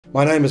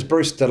My name is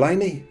Bruce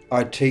Delaney.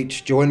 I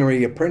teach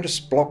joinery apprentice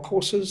block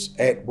courses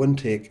at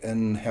Wintec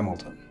in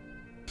Hamilton.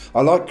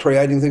 I like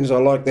creating things. I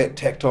like that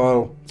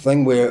tactile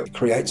thing where you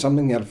create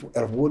something out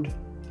of wood.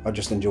 I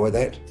just enjoy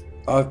that.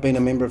 I've been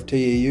a member of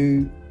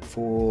TEU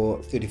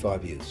for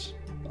 35 years.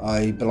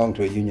 I belonged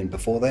to a union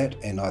before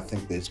that, and I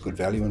think there's good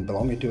value in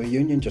belonging to a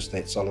union, just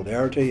that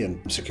solidarity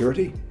and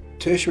security.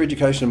 Tertiary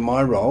education, in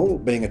my role,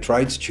 being a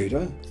trades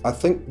tutor, I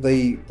think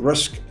the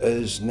risk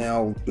is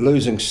now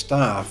losing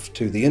staff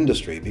to the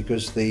industry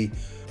because the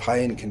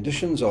pay and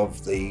conditions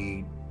of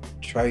the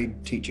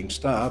trade teaching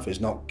staff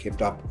is not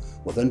kept up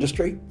with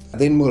industry.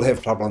 Then we'll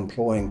have trouble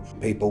employing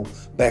people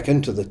back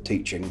into the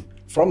teaching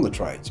from the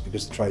trades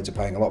because the trades are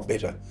paying a lot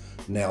better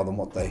now than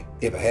what they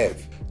ever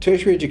have.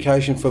 Tertiary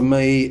education for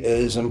me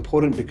is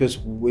important because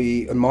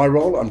in my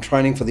role, I'm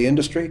training for the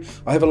industry.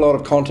 I have a lot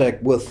of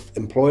contact with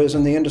employers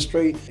in the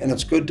industry, and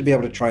it's good to be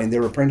able to train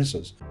their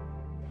apprentices.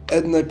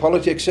 In the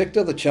Polytech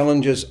sector, the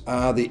challenges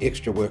are the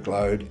extra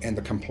workload and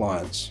the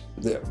compliance.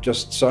 There's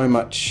just so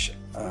much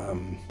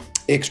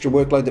extra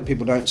workload that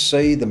people don't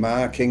see, the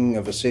marking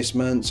of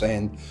assessments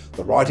and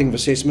the writing of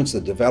assessments, the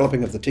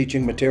developing of the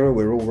teaching material.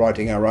 We're all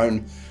writing our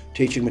own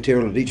teaching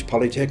material at each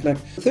polytechnic.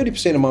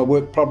 30% of my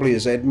work probably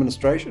is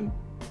administration,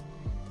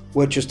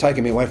 which has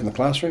taken me away from the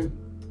classroom.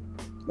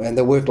 And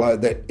the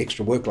workload, that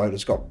extra workload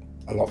has got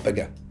a lot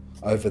bigger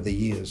over the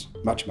years,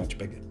 much, much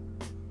bigger.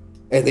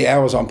 And the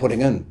hours I'm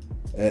putting in,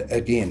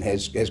 again,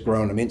 has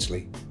grown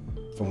immensely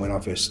from when I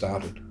first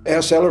started.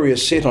 Our salary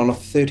is set on a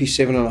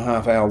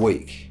 37.5-hour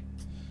week.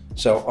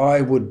 So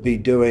I would be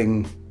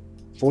doing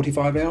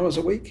 45 hours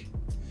a week.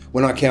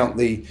 When I count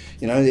the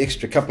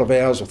extra couple of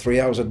hours or 3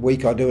 hours a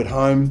week I do at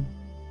home.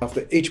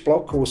 After each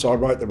block course I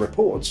write the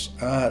reports.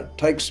 It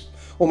takes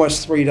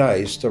almost 3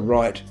 days to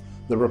write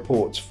the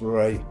reports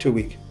for a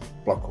 2-week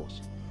block course.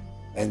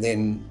 And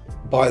then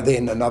by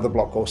then another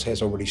block course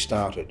has already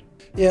started.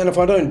 Yeah, and if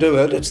I don't do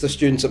it, it's the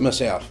students that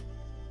miss out.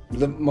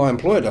 My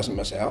employer doesn't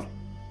miss out,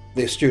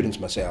 their students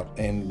miss out,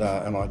 and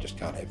I just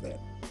can't have that.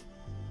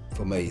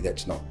 For me,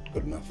 that's not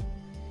good enough.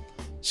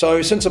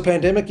 So since the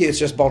pandemic, yeah, it's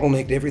just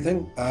bottlenecked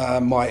everything.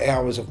 My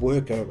hours of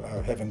work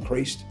have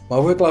increased. My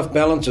work-life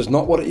balance is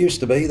not what it used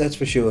to be, that's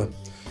for sure.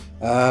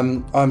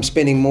 I'm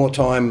spending more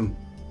time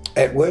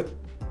at work,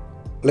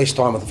 less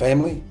time with the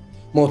family,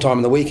 more time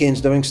on the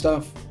weekends doing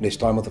stuff, less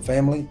time with the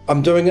family.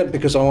 I'm doing it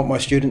because I want my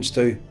students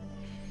to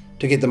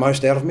get the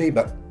most out of me,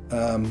 but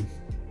I'm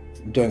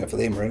doing it for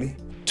them really.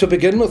 To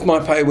begin with, my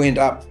pay went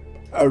up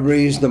a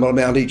reasonable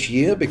amount each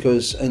year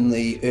because in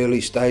the early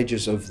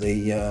stages of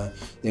the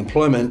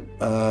employment,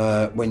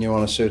 when you're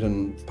on a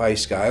certain pay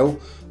scale,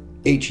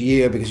 each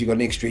year, because you've got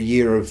an extra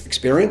year of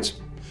experience,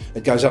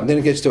 it goes up. And then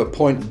it gets to a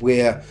point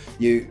where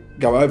you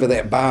go over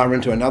that bar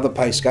into another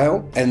pay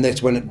scale, and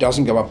that's when it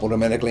doesn't go up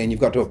automatically, and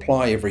you've got to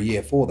apply every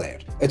year for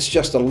that. It's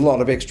just a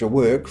lot of extra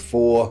work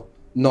for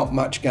not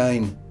much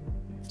gain.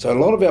 So a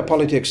lot of our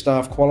Polytech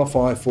staff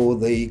qualify for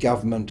the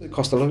government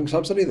cost of living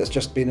subsidy that's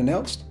just been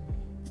announced.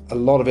 A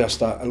lot of our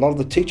staff, a lot of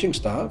the teaching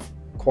staff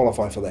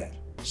qualify for that.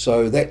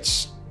 So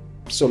that's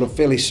sort of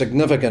fairly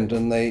significant,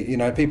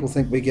 and people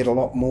think we get a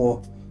lot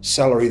more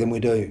salary than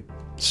we do.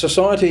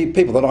 Society,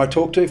 people that I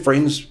talk to,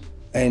 friends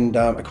and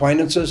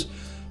acquaintances,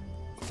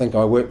 think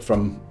I work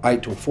from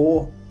 8 till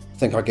 4,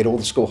 think I get all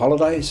the school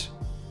holidays.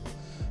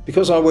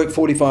 Because I work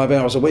 45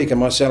 hours a week and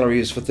my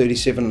salary is for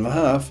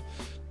 37.5,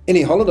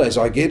 any holidays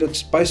I get,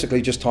 it's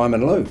basically just time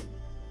in lieu.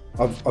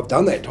 I've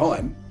done that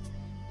time.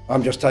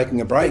 I'm just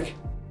taking a break.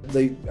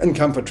 The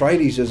income for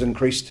tradies has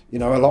increased, a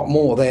lot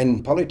more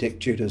than Polytech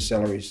tutors'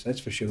 salaries, that's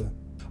for sure.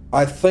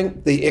 I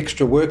think the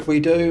extra work we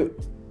do,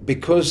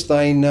 because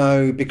our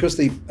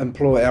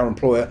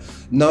employer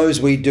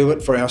knows we do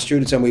it for our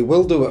students and we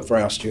will do it for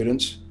our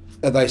students,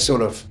 they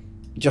sort of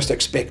just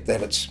expect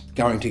that it's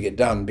going to get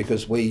done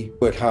because we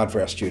work hard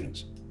for our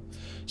students.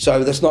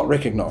 So that's not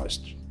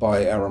recognised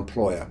by our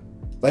employer.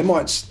 They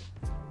might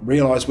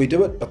realise we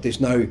do it, but there's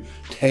no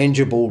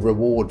tangible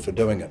reward for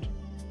doing it.